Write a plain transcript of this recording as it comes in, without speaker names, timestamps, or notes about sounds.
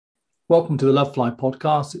Welcome to the Lovefly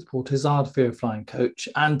podcast. It's Paul Tizard, fearofflying coach,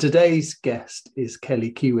 and today's guest is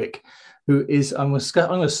Kelly Kiwick, who is, I'm going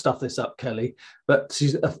to stuff this up, Kelly, but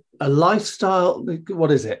she's a lifestyle,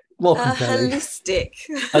 what is it? Welcome, Kelly. Holistic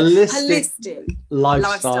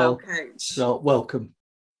lifestyle coach. So, welcome.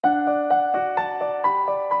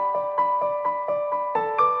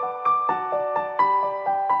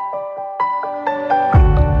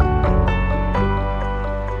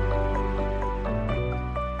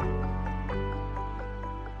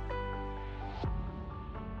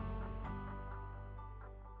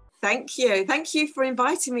 Thank you. Thank you for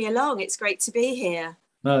inviting me along. It's great to be here.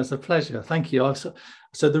 No, it's a pleasure. Thank you.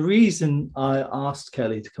 So the reason I asked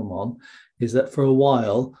Kelly to come on is that for a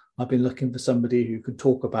while, I've been looking for somebody who can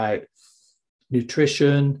talk about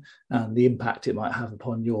nutrition and the impact it might have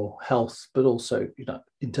upon your health, but also,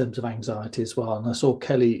 in terms of anxiety as well. And I saw,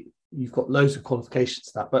 Kelly, you've got loads of qualifications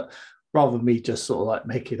to that, but rather than me just sort of like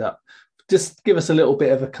make it up, just give us a little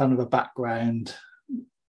bit of a kind of a background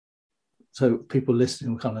so people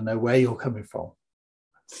listening will kind of know where you're coming from.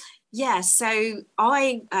 Yeah, so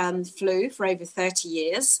I flew for over 30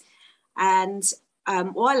 years. And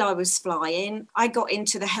while I was flying, I got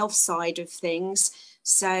into the health side of things.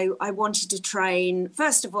 So I wanted to train.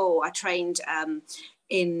 First of all, I trained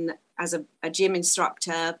as a gym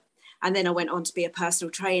instructor. And then I went on to be a personal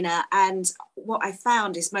trainer. And what I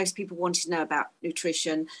found is most people wanted to know about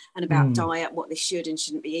nutrition and about diet, what they should and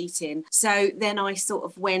shouldn't be eating. So then I sort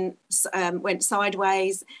of went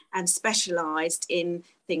sideways and specialised in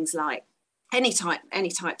things like any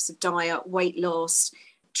types of diet, weight loss,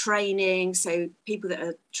 training. So people that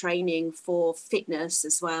are training for fitness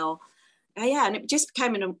as well. And it just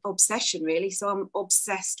became an obsession, really. So I'm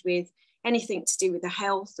obsessed with anything to do with the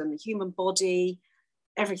health and the human body.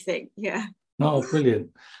 Everything. Yeah. Oh, brilliant.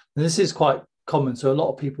 And this is quite common. So a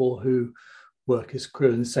lot of people who work as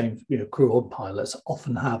crew and the same, crew on pilots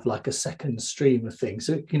often have like a second stream of things.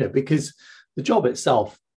 So, because the job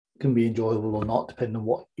itself can be enjoyable or not, depending on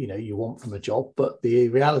what, you want from a job. But the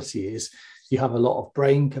reality is you have a lot of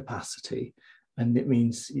brain capacity, and it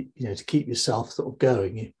means, to keep yourself sort of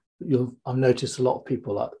going, I've noticed a lot of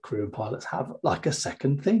people like crew and pilots have like a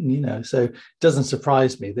second thing, so it doesn't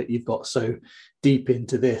surprise me that you've got so deep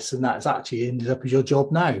into this and that's actually ended up as your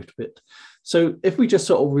job now. But so if we just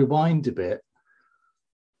sort of rewind a bit,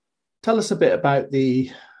 tell us a bit about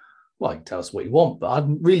you can tell us what you want, but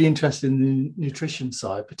I'm really interested in the nutrition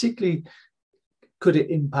side, particularly could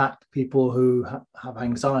it impact people who have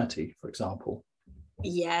anxiety, for example?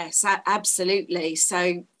 Yes, absolutely.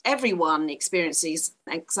 So everyone experiences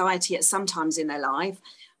anxiety at some times in their life,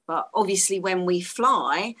 but obviously when we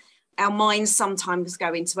fly, our minds sometimes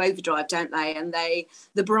go into overdrive, don't they? And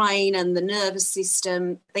the brain and the nervous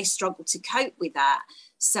system, they struggle to cope with that.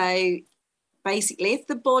 So basically, if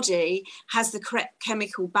the body has the correct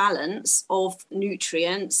chemical balance of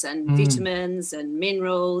nutrients and vitamins and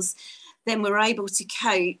minerals, then we're able to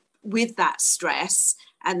cope with that stress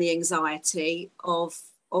and the anxiety of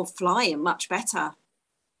flying much better.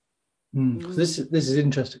 This is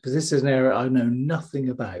interesting because this is an area I know nothing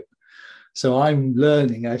about. So I'm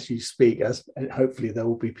learning as you speak, and hopefully there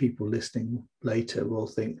will be people listening later will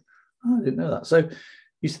think, oh, I didn't know that. So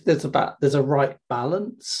you said there's a right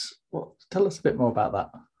balance. Tell us a bit more about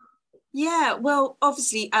that. Yeah, well,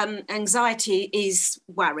 obviously anxiety is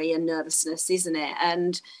worry and nervousness, isn't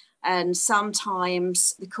it? And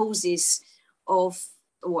sometimes the causes of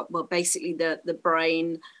basically the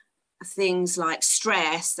brain, things like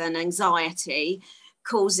stress and anxiety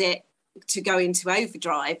cause it to go into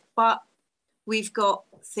overdrive. But we've got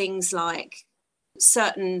things like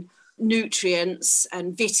certain nutrients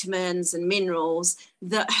and vitamins and minerals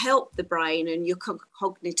that help the brain and your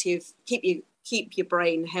cognitive, keep your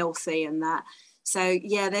brain healthy and that. So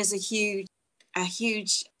yeah, there's a huge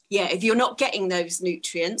if you're not getting those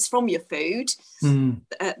nutrients from your food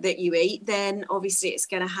that you eat, then obviously it's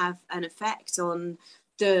going to have an effect on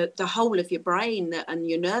the whole of your brain and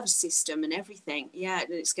your nervous system and everything. Yeah,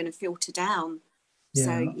 and it's going to filter down. Yeah.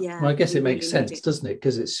 So well, I guess it makes sense, doesn't it?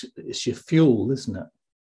 Because it's your fuel, isn't it?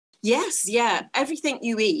 Yes, yeah. Everything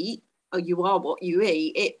you eat, or you are what you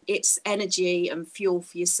eat, it's energy and fuel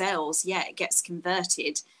for your cells. Yeah, it gets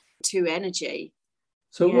converted to energy.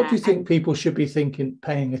 So what do you think people should be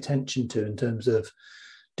paying attention to in terms of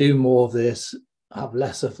do more of this, have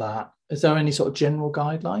less of that? Is there any sort of general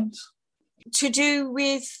guidelines? To do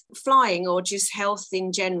with flying or just health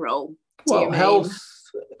in general? Well,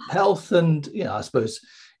 health and, I suppose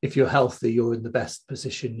if you're healthy, you're in the best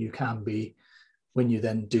position you can be when you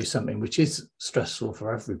then do something which is stressful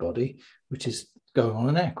for everybody, which is going on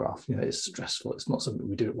an aircraft. You know, it's stressful. It's not something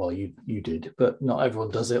we do. Well, you did, but not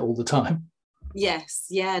everyone does it all the time. Yes,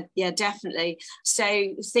 yeah, definitely.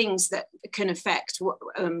 So things that can affect what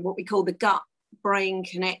we call the gut brain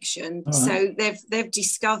connection. All So right. they've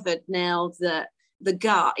discovered now that the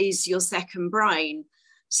gut is your second brain.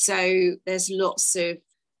 So there's lots of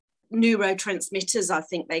neurotransmitters, I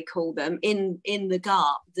think they call them, in the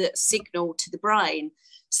gut that signal to the brain.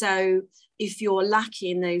 So if you're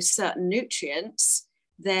lacking those certain nutrients,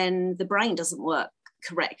 then the brain doesn't work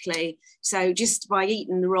correctly. So just by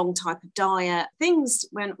eating the wrong type of diet, things,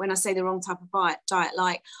 when I say the wrong type of diet,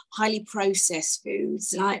 like highly processed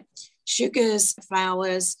foods, like sugars,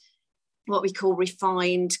 flours, what we call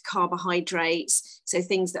refined carbohydrates, so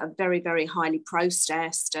things that are very, very highly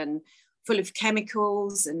processed and full of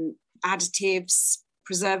chemicals and additives,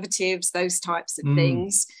 preservatives, those types of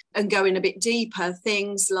things. And going a bit deeper,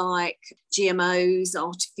 things like GMOs,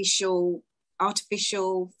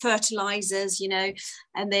 artificial fertilizers, you know,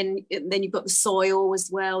 and then you've got the soil as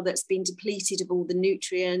well that's been depleted of all the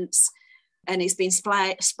nutrients, and it's been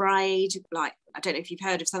sprayed, like, I don't know if you've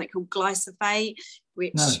heard of something called glyphosate,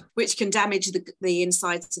 which can damage the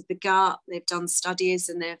insides of the gut. They've done studies,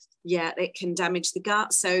 and it can damage the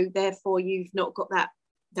gut. So therefore, you've not got that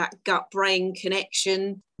gut-brain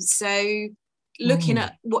connection. So looking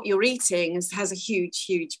at what you're eating has a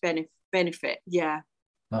huge benefit. Yeah.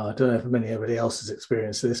 I don't know if anybody else has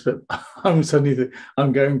experienced this, but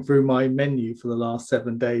I'm going through my menu for the last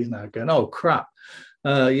 7 days now, going, oh crap.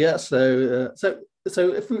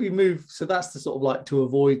 So if we move, so that's the sort of like to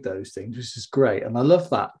avoid those things, which is great. And I love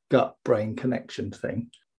that gut brain connection thing.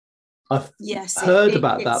 I've heard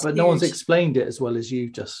about that, but no one's explained it as well as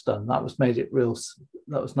you've just done. That was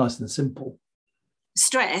nice and simple.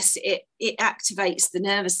 Stress, it activates the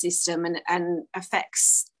nervous system and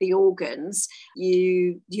affects the organs.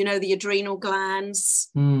 You know, the adrenal glands,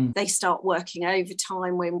 they start working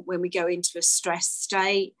overtime when we go into a stress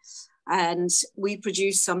state, and we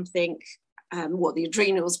produce something, the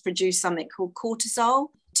adrenals produce something called cortisol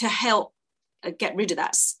to help get rid of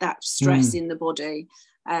that stress in the body.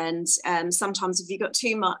 And sometimes if you've got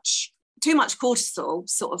too much cortisol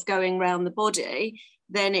sort of going around the body,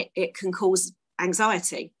 then it can cause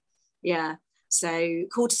anxiety. Yeah. So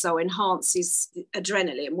cortisol enhances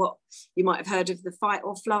adrenaline, what you might have heard of the fight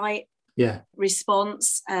or flight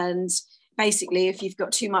response. And basically, if you've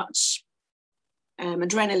got too much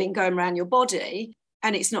adrenaline going around your body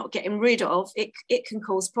and it's not getting rid of, it can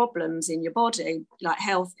cause problems in your body, like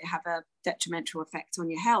health. It have a detrimental effect on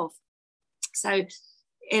your health. So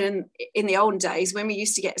in the olden days, when we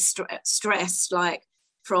used to get stressed, like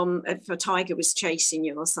if a tiger was chasing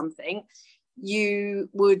you or something, you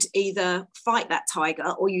would either fight that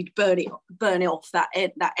tiger or you'd burn off that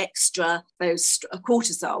extra, those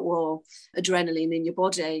cortisol or adrenaline in your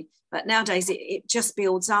body. But nowadays it just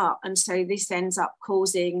builds up, and so this ends up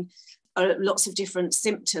causing lots of different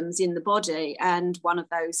symptoms in the body, and one of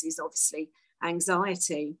those is obviously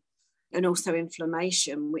anxiety and also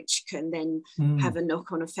inflammation, which can then have a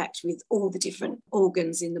knock-on effect with all the different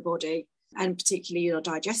organs in the body, and particularly your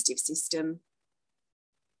digestive system.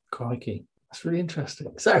 Crikey. That's really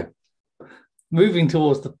interesting. So, moving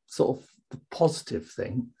towards the sort of the positive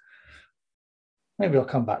thing, maybe I'll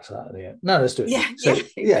come back to that at the end. No, let's do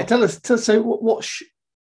it. Tell us. So, what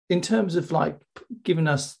in terms of like giving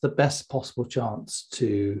us the best possible chance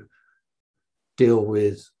to deal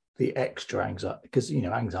with the extra anxiety, because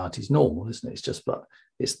anxiety is normal, isn't it? It's just, but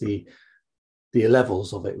it's the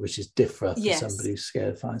levels of it which is differ for somebody who's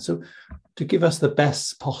scared of flying. So, to give us the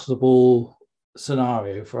best possible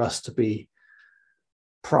scenario for us to be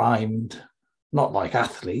primed, not like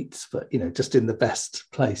athletes, but just in the best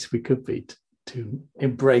place we could be to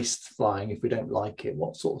embrace flying. If we don't like it,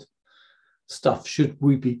 what sort of stuff should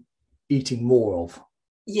we be eating more of?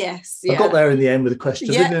 I got there in the end with a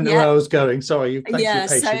question. I didn't know where I was going. Sorry. Thanks for your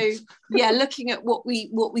patience. So looking at what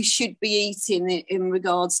we should be eating in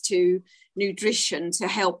regards to nutrition to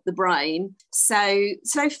help the brain. So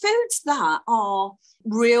foods that are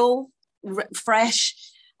real, fresh,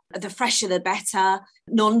 the fresher the better,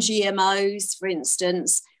 non-GMOs, for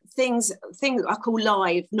instance, things I call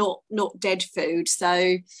live, not dead food.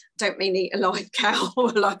 So don't mean eat a live cow or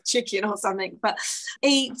a live chicken or something, but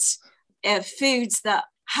eat foods that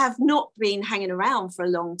have not been hanging around for a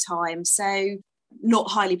long time, so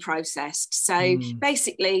not highly processed. So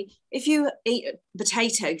basically, if you eat a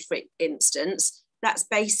potato, for instance, that's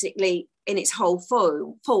basically in its whole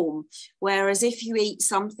form, whereas if you eat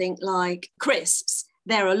something like crisps,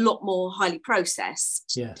 they're a lot more highly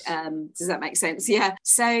processed. Yes. Does that make sense? Yeah.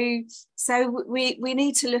 So we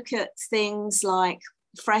need to look at things like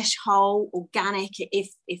fresh, whole, organic,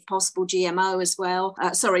 if possible, GMO as well.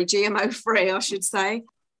 GMO free, I should say.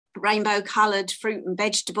 Rainbow coloured fruit and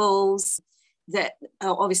vegetables that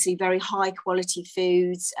are obviously very high quality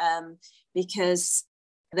foods, because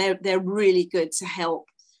they're really good to help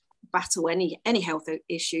battle any health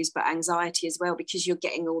issues, but anxiety as well, because you're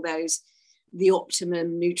getting all the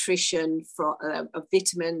optimum nutrition of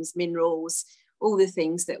vitamins, minerals, all the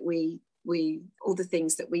things that we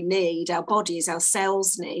need, our bodies, our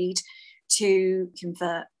cells need to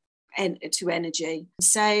convert to energy.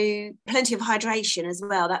 So plenty of hydration as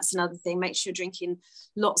well. That's another thing. Make sure you're drinking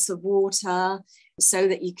lots of water so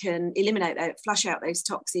that you can flush out those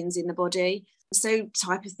toxins in the body. So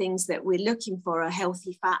type of things that we're looking for are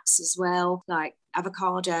healthy fats as well, like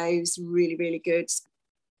avocados, really, really good.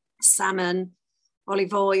 Salmon,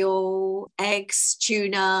 olive oil, eggs,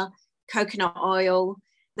 tuna, coconut oil,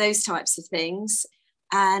 those types of things.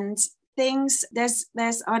 And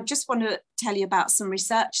I just want to tell you about some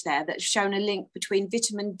research there that's shown a link between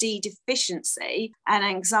vitamin D deficiency and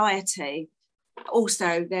anxiety.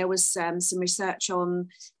 Also, there was some research on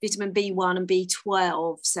vitamin B1 and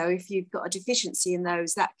B12. So if you've got a deficiency in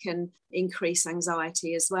those, that can increase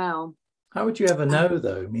anxiety as well. How would you ever know,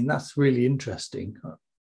 though? I mean, that's really interesting.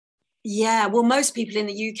 Yeah, well, most people in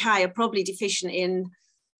the UK are probably deficient in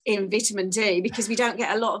vitamin D because we don't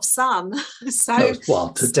get a lot of sun.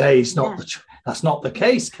 Today's that's not the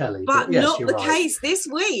case, Kelly. But yes, not the case this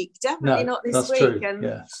week. Definitely not this week. True. And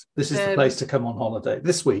yes, this is the place to come on holiday.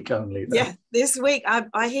 This week only. Though. Yeah, this week.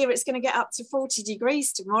 I hear it's going to get up to 40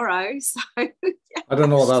 degrees tomorrow. So yeah. I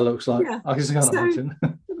don't know what that looks like. Yeah. I just can't imagine.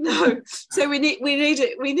 No, so we need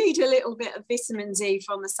a little bit of vitamin D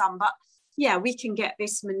from the sun, but yeah, we can get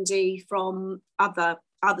vitamin D from other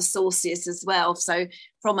sources as well. So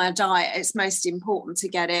from our diet, it's most important to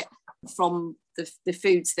get it from the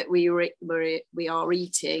foods that we are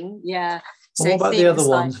eating. Yeah. So what about the other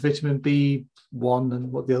ones? Vitamin B1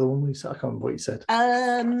 and what the other one was? I can't remember what you said.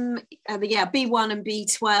 B1 and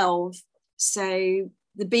B12. So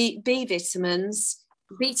the B vitamins.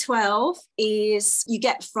 B12 is you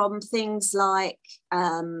get from things like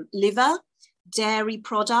liver, dairy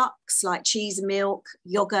products like cheese and milk,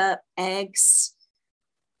 yogurt, eggs.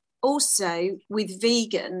 Also, with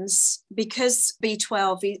vegans, because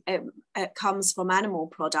B12 comes from animal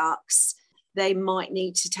products, they might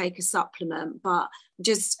need to take a supplement. But I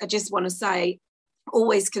just want to say,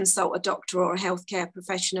 always consult a doctor or a healthcare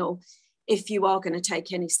professional if you are going to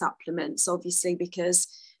take any supplements, obviously, because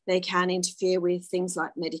they can interfere with things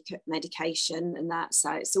like medication and that.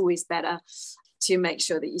 So it's always better to make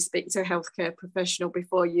sure that you speak to a healthcare professional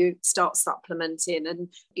before you start supplementing, and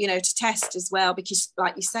to test as well, because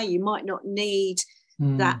like you say, you might not need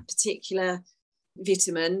that particular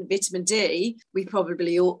vitamin D. We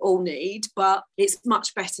probably all need, but it's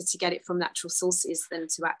much better to get it from natural sources than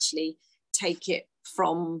to actually take it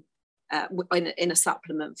from in a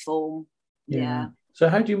supplement form. Yeah. So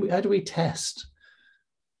how do we test?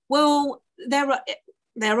 Well,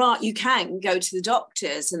 you can go to the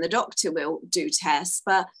doctors and the doctor will do tests,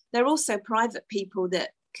 but there are also private people that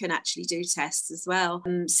can actually do tests as well.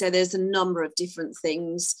 So there's a number of different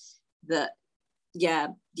things that,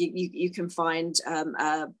 you can find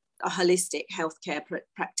a holistic healthcare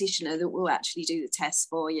practitioner that will actually do the tests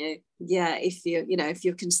for you. Yeah, if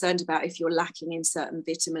you're concerned about if you're lacking in certain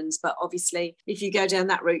vitamins, but obviously if you go down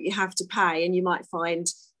that route, you have to pay, and you might find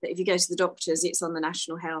that if you go to the doctors, it's on the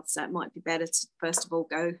National Health, so it might be better to first of all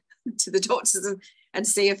go to the doctors and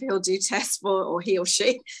see if he'll do tests or he or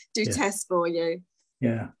she do tests for you.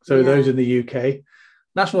 Yeah. So those in the UK,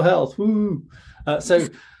 National Health. Woo. So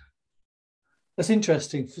that's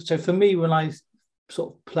interesting. So for me, when I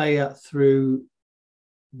sort of play it through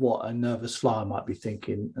what a nervous flyer might be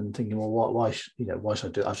thinking, well, why should I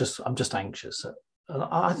do it? I'm just anxious. And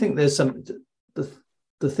I think there's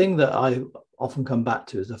the thing that I often come back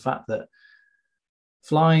to is the fact that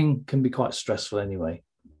flying can be quite stressful anyway.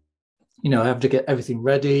 I have to get everything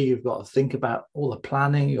ready. You've got to think about all the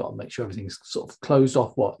planning. You've got to make sure everything's sort of closed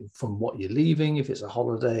off from what you're leaving, if it's a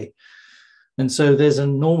holiday. And so there's a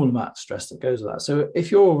normal amount of stress that goes with that. So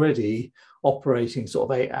if you're already operating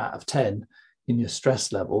sort of 8 out of 10 in your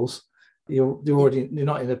stress levels, you're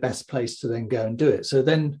not in the best place to then go and do it. So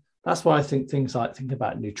then that's why I think things like thinking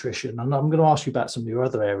about nutrition, and I'm going to ask you about some of your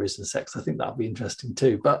other areas in sex. I think that'll be interesting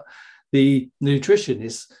too. But the nutrition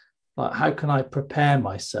is like, how can I prepare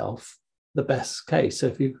myself the best case?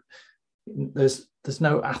 So there's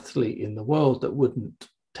no athlete in the world that wouldn't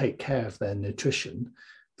take care of their nutrition,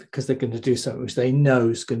 because they're going to do something which they know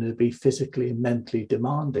is going to be physically and mentally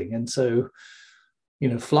demanding. And so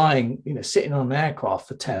flying, sitting on an aircraft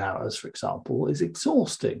for 10 hours, for example, is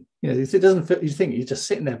exhausting. It doesn't feel, you think you're just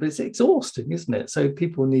sitting there, but it's exhausting, isn't it? So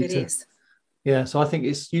people need to, yeah. So I think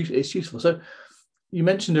it's useful. So you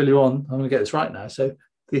mentioned earlier on, I'm going to get this right now. So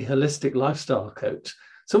the holistic lifestyle coach.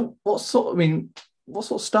 So what sort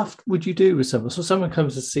of stuff would you do with someone? So someone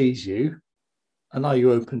comes and sees you, and are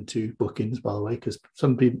you open to bookings, by the way? Because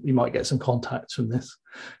some people, you might get some contacts from this.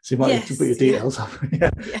 So you might have to put your details up.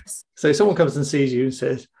 Yeah. Yes. So someone comes and sees you and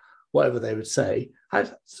says whatever they would say.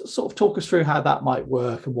 Sort of talk us through how that might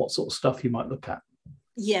work and what sort of stuff you might look at.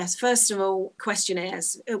 Yes, first of all,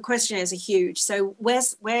 questionnaires. Questionnaires are huge. So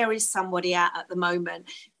where is somebody at the moment?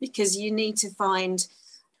 Because you need to find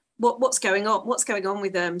what's going on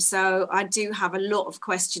with them. So I do have a lot of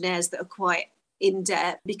questionnaires that are quite in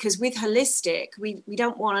depth, because with holistic, we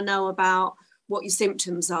don't want to know about what your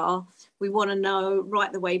symptoms are. We want to know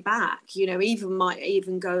right the way back, might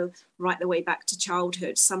even go right the way back to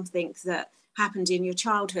childhood. Something that happened in your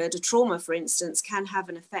childhood, a trauma, for instance, can have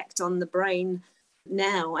an effect on the brain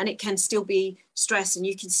now, and it can still be stress, and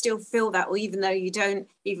you can still feel that, or even though you don't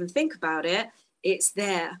even think about it, it's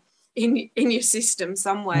there in your system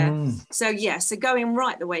somewhere. So going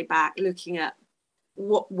right the way back, looking at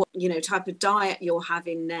what type of diet you're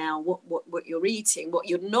having now, what you're eating, what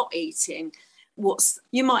you're not eating,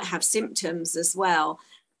 you might have symptoms as well,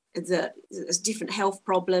 there's different health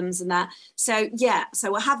problems and that. So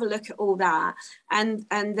we'll have a look at all that, and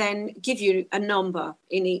then give you a number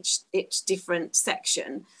in each different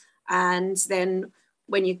section. And then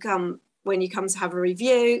when you come to have a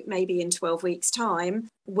review, maybe in 12 weeks time,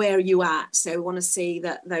 where are you at? So we want to see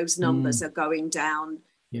that those numbers are going down,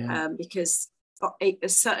 because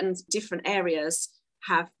certain different areas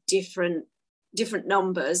have different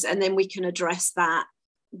numbers, and then we can address that,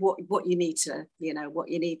 what you need to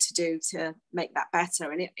do to make that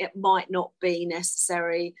better. And it might not be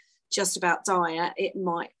necessary just about diet, it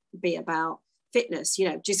might be about fitness,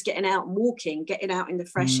 just getting out and walking, getting out in the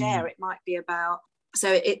fresh air. It might be about,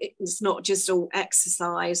 so it's not just all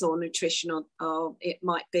exercise or nutrition, or it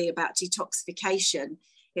might be about detoxification,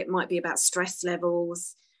 it might be about stress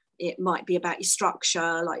levels, it might be about your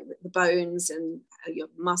structure, like the bones and your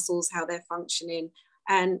muscles, how they're functioning,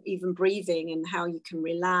 and even breathing and how you can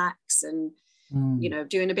relax, and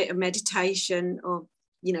doing a bit of meditation, or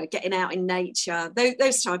getting out in nature,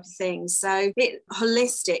 those type of things. So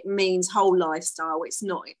holistic means whole lifestyle. It's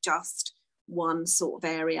not just one sort of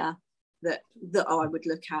area that I would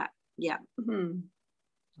look at.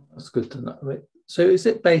 That's good to know. So is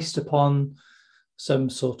it based upon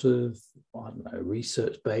some sort of, I don't know,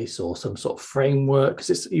 research base or some sort of framework?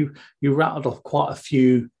 Because you rattled off quite a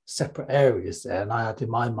few separate areas there, and I had in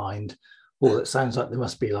my mind, it sounds like there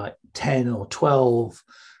must be like 10 or 12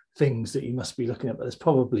 things that you must be looking at, but there's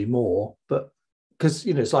probably more. But because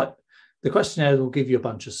it's like the questionnaire will give you a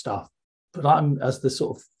bunch of stuff, but I'm, as the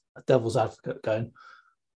sort of devil's advocate, going,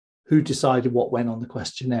 who decided what went on the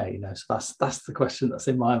questionnaire? So that's the question that's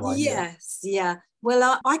in my mind. Yes, yeah.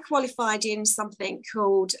 Well, I qualified in something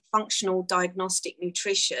called functional diagnostic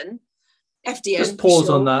nutrition, FDN. Just pause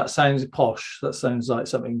on that. Sounds posh. That sounds like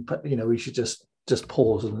something, we should just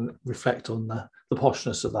pause and reflect on the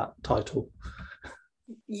poshness of that title.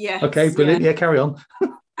 Yes. Okay, brilliant. Yeah, carry on.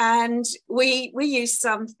 And we use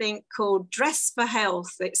something called Dress for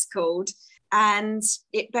Health, it's called, and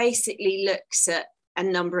it basically looks at a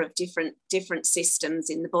number of different systems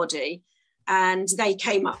in the body, and they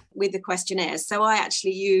came up with the questionnaires. So I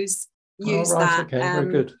actually use that. Okay,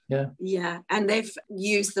 very good. Yeah, and they've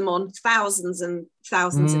used them on thousands and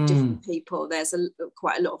thousands of different people. There's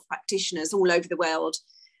quite a lot of practitioners all over the world.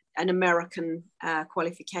 An American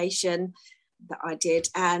qualification that I did,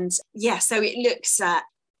 and so it looks at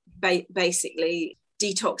basically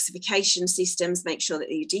detoxification systems, make sure that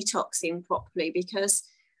you're detoxing properly, because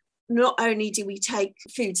not only do we take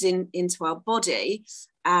foods into our body,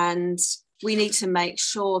 and we need to make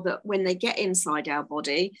sure that when they get inside our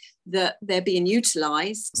body that they're being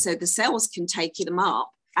utilized so the cells can take them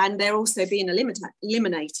up, and they're also being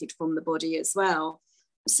eliminated from the body as well.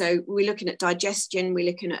 So we're looking at digestion, we're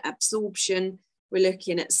looking at absorption, we're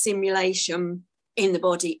looking at simulation in the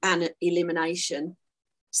body, and elimination.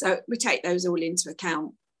 So we take those all into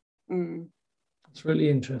account. It's really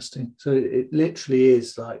interesting. So it literally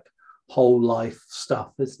is like whole life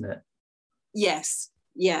stuff, isn't it? Yes.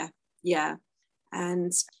 Yeah.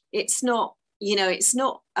 And it's not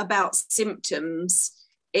about symptoms.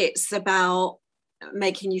 It's about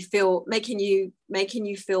making you feel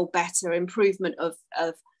better, improvement of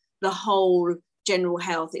the whole general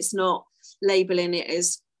health. It's not labeling it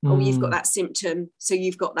as, you've got that symptom, so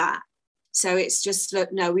you've got that. So it's just,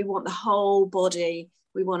 no, we want the whole body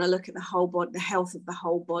we want to look at the whole body, the health of the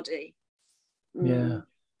whole body. Yeah.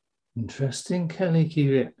 Interesting,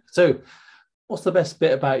 Kelly. So what's the best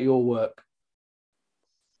bit about your work?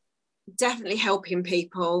 Definitely helping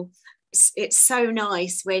people. It's so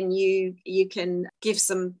nice when you can give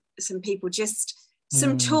some people just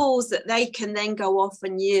some tools that they can then go off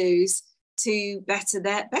and use to better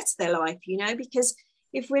their life, you know, because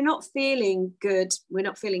if we're not feeling good, we're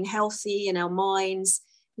not feeling healthy in our minds,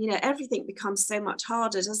 you know, everything becomes so much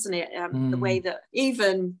harder, doesn't it? The way that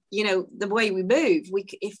even, you know, the way we move,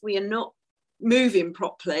 if we are not moving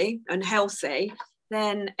properly and healthy,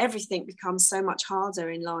 then everything becomes so much harder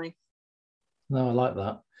in life. No, I like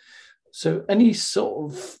that. So any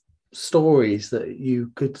sort of stories that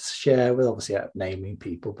you could share with, obviously out naming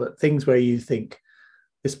people, but things where you think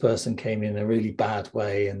this person came in a really bad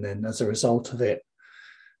way, and then as a result of it,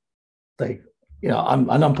 they, you know,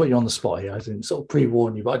 I'm putting you on the spot here. I didn't sort of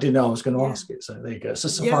pre-warn you, but I didn't know I was going to ask it. So there you go. It's a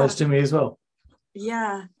surprise to me as well.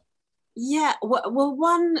 Yeah. Well,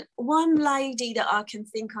 one lady that I can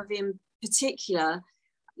think of in particular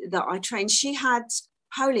that I trained, she had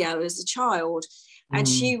polio as a child, and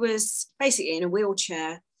she was basically in a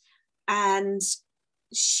wheelchair, and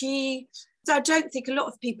I don't think a lot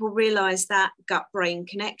of people realize that gut-brain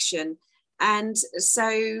connection, and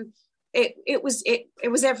so it was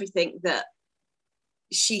everything that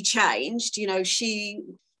she changed. You know, she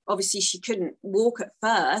couldn't walk at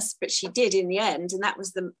first, but she did in the end, and that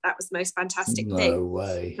was the most fantastic thing. No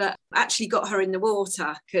way. That actually got her in the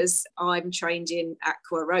water, because I'm trained in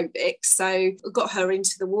aqua aerobics, so got her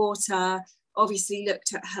into the water. Obviously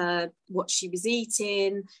looked at her, what she was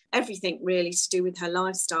eating, everything really to do with her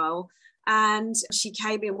lifestyle. And she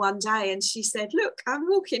came in one day and she said, "Look, I'm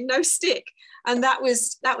walking, no stick." And that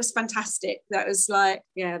was fantastic. That was like,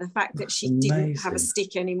 yeah, the fact that she didn't have a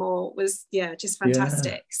stick anymore was, yeah, just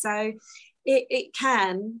fantastic. Yeah. So it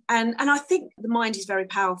can, and I think the mind is very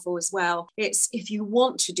powerful as well. It's, if you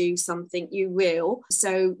want to do something, you will.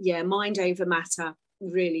 So yeah, mind over matter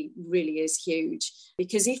really, really is huge,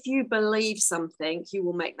 because if you believe something, you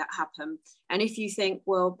will make that happen. And if you think,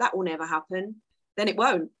 well, that will never happen, then it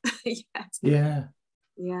won't. Yeah.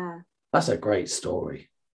 That's a great story.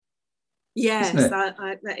 Yes,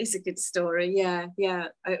 that is a good story. Yeah.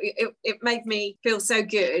 It made me feel so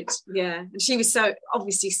good. Yeah, and she was so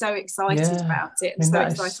excited about it. I mean,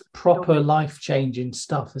 that is proper life-changing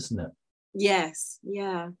stuff, isn't it? Yes.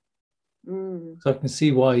 Yeah. So I can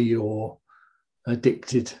see why you're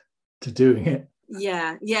addicted to doing it.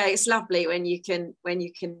 Yeah, it's lovely when you can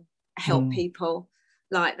help people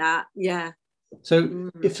like that. Yeah. So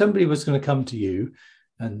if somebody was going to come to you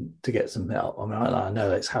and to get some help, I mean, I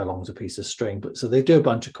know it's how long's a piece of string, but so they do a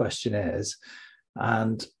bunch of questionnaires,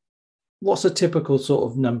 and what's a typical sort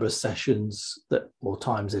of number of sessions or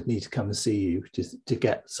times they'd need to come and see you to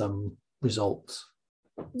get some results?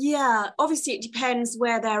 Yeah, obviously it depends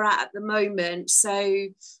where they're at the moment. So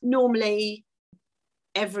normally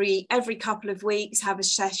every couple of weeks have a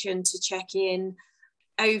session to check in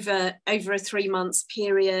over a 3 months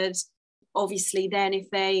period. Obviously then if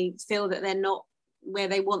they feel that they're not where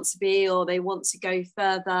they want to be, or they want to go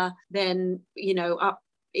further, then, you know, up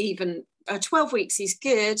even 12 weeks is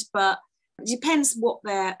good, but it depends what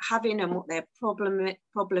they're having and what their problem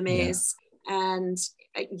is. And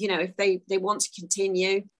you know, if they want to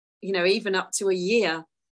continue, you know, even up to a year.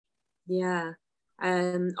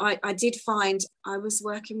 I did find, I was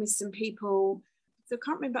working with some people, I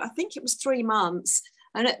can't remember, I think it was 3 months,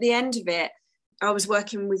 and at the end of it, I was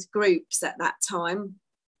working with groups at that time,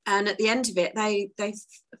 and at the end of it, they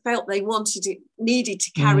felt they needed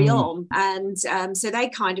to carry on, and so they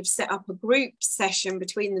kind of set up a group session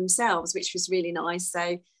between themselves, which was really nice.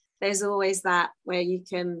 So there's always that where you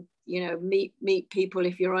can, you know, meet people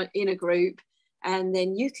if you're in a group, and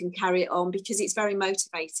then you can carry it on, because it's very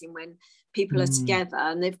motivating when people are together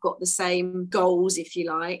and they've got the same goals, if you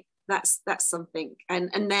like. That's something. And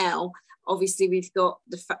now obviously we've got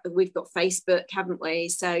Facebook, haven't we?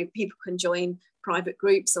 So people can join private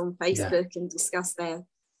groups on Facebook and discuss their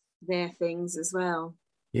things as well.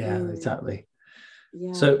 Exactly.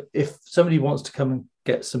 So if somebody wants to come and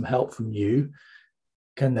get some help from you,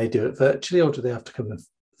 can they do it virtually, or do they have to come and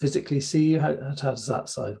physically see you? How does that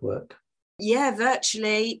side work?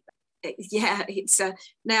 Virtually. It's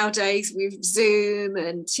nowadays with Zoom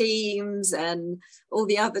and Teams and all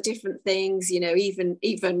the other different things, you know,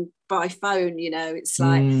 even by phone, you know, it's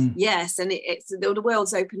like, yes, and it's the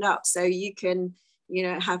world's opened up, so you can, you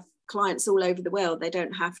know, have clients all over the world. They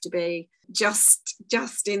don't have to be just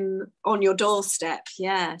on your doorstep.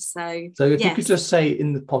 So if you could just say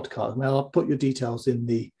in the podcast, I mean, I'll put your details in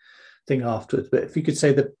the thing afterwards, but if you could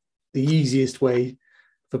say the easiest way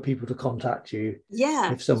for people to contact you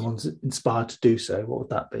Yeah. if someone's inspired to do so, what would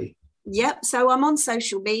that be? Yep. So I'm on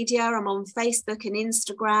social media. I'm on Facebook and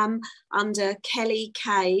Instagram under Kelly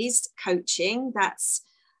K's Coaching. That's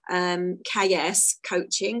KS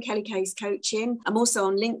Coaching, Kelly K's Coaching. I'm also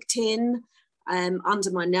on LinkedIn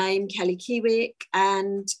under my name, Kelly Kiwick.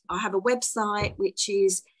 And I have a website, which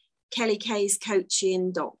is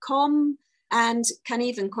kellykscoaching.com, and can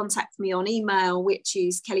even contact me on email, which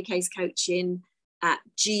is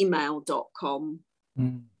kellykscoaching@gmail.com.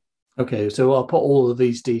 Okay, so I'll put all of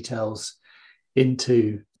these details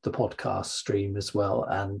into the podcast stream as well,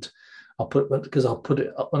 and I'll put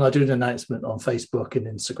it when I do an announcement on Facebook and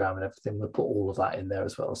Instagram and everything. We'll put all of that in there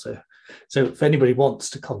as well. So if anybody wants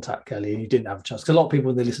to contact Kelly and you didn't have a chance, because a lot of people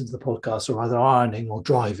when they listen to the podcast are either ironing or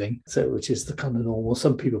driving, so which is the kind of normal.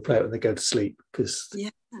 Some people play it when they go to sleep because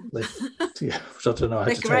I don't know how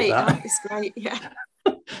to take that. It's great, yeah.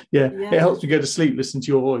 Yeah, it helps me go to sleep, listen to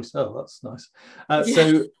your voice. Oh, that's nice.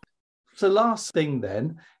 So last thing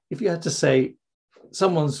then, if you had to say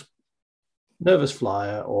someone's nervous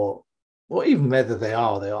flyer or even whether they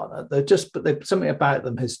are, but something about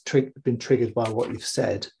them has been triggered by what you've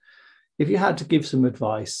said. If you had to give some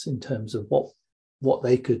advice in terms of what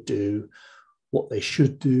they could do, what they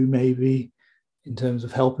should do, maybe in terms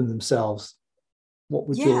of helping themselves, what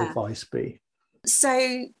would your advice be?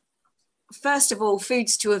 So first of all,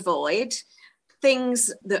 foods to avoid,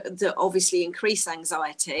 things that obviously increase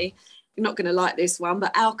anxiety. You're not going to like this one,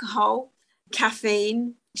 but alcohol,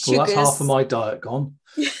 caffeine, sugars. Well, that's half of my diet gone.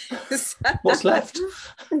 Yes. What's left?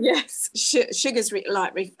 Yes, sugars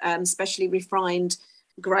especially refined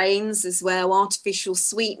grains as well, artificial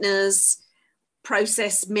sweeteners,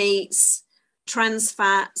 processed meats, trans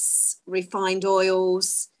fats, refined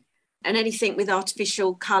oils, and anything with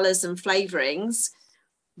artificial colours and flavourings.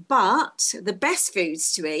 But the best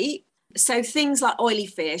foods to eat, so things like oily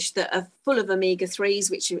fish that are full of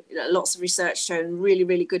omega-3s, which lots of research shown really,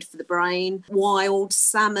 really good for the brain, wild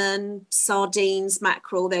salmon, sardines,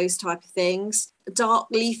 mackerel, those type of things, dark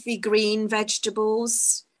leafy green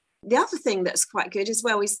vegetables. The other thing that's quite good as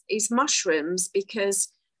well is mushrooms, because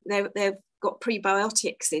they've got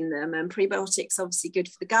prebiotics in them, and prebiotics obviously good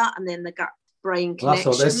for the gut, and then the gut brain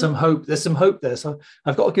connection. There's some hope there. So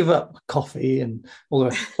I've got to give up coffee and all the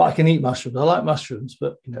rest, but I can eat mushrooms. I like mushrooms,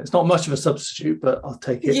 but it's not much of a substitute, but I'll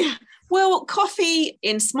take it. Yeah. Well, coffee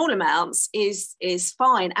in small amounts is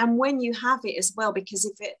fine, and when you have it as well, because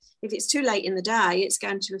if it's too late in the day, it's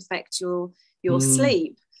going to affect your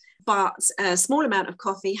sleep. But a small amount of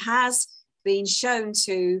coffee has been shown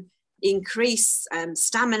to increase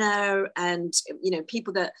stamina, and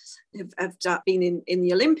people that have been in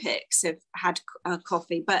the Olympics have had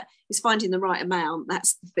coffee, but it's finding the right amount.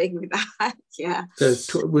 That's the thing with that. Yeah.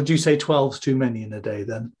 So would you say 12's too many in a day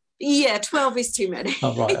then? Yeah, 12 is too many.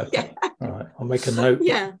 Oh, right. Okay. Yeah. All right, I'll make a note.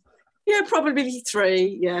 Yeah, probably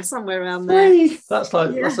 3. Yeah, somewhere around there. 3. That's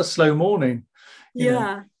a slow morning.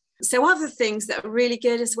 Yeah. So other things that are really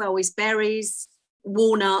good as well is berries,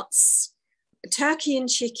 walnuts, turkey and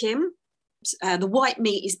chicken. The white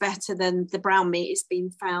meat is better than the brown meat. It's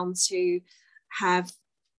been found to have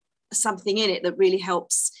something in it that really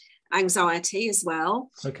helps anxiety as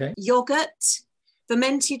well. Okay. Yogurt,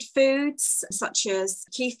 fermented foods such as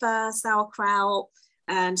kefir, sauerkraut,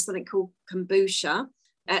 and something called kombucha.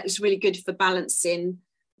 It's really good for balancing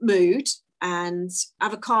mood, and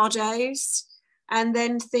avocados. And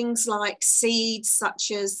then things like seeds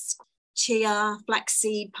such as chia,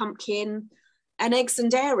 flaxseed, pumpkin, and eggs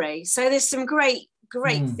and dairy. So there's some great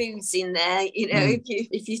foods in there,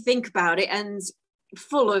 if you think about it, and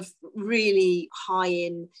full of really high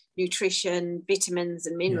in nutrition, vitamins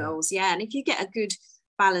and minerals. Yeah. And if you get a good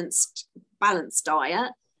balanced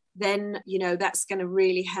diet, then that's going to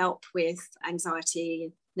really help with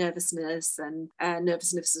anxiety, nervousness, and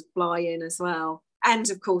nervousness of flying as well. And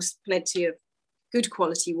of course, plenty of good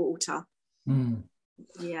quality water.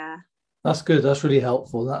 Yeah, that's good. That's really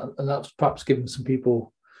helpful. And that's perhaps giving some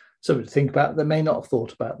people something to think about that may not have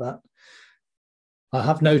thought about that. I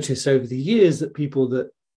have noticed over the years that people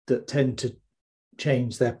that tend to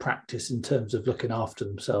change their practice in terms of looking after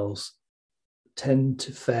themselves tend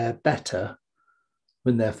to fare better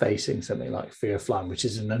when they're facing something like fear of flying, which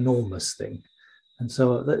is an enormous thing. And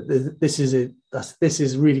so this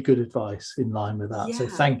is really good advice in line with that. Yeah. So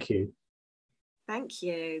thank you. Thank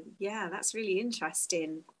you. Yeah, that's really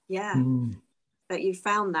interesting. Yeah, that you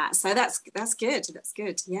found that. So that's good. That's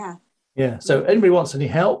good. Yeah. Yeah. So anybody wants any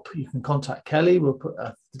help, you can contact Kelly. We'll put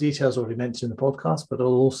the details already mentioned in the podcast, but I'll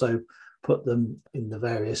also put them in the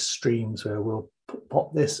various streams where we'll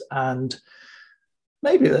pop this. And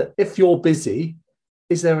maybe if you're busy,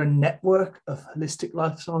 is there a network of holistic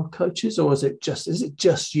lifestyle coaches, or is it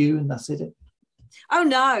just you and that's it? Oh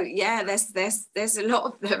no, yeah, there's a lot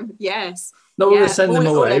of them. Yes. Not yeah, want to send them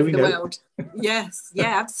away. All over the world. Yes,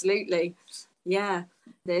 yeah, absolutely. Yeah.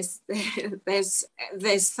 There's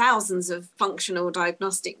thousands of functional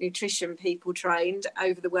diagnostic nutrition people trained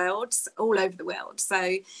over the world, all over the world.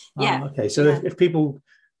 So yeah. Okay. So if people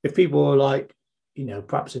are like,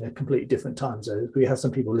 perhaps in a completely different time zone, we have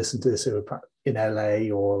some people listen to this who are in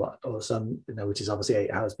LA or some, which is obviously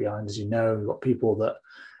 8 hours behind, as you know. We've got people that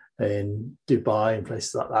in Dubai and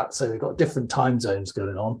places like that. So we've got different time zones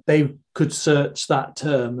going on. They could search that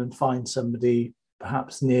term and find somebody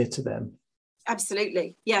perhaps near to them.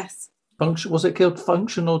 Absolutely. Yes. Was it called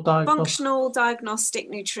functional diagnostic? Functional diagnostic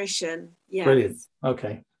nutrition. Yes. Brilliant.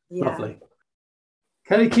 Okay. Yeah. Lovely.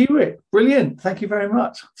 Kelly Kiewit, brilliant. Thank you very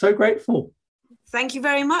much. So grateful. Thank you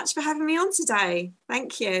very much for having me on today.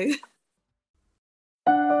 Thank you.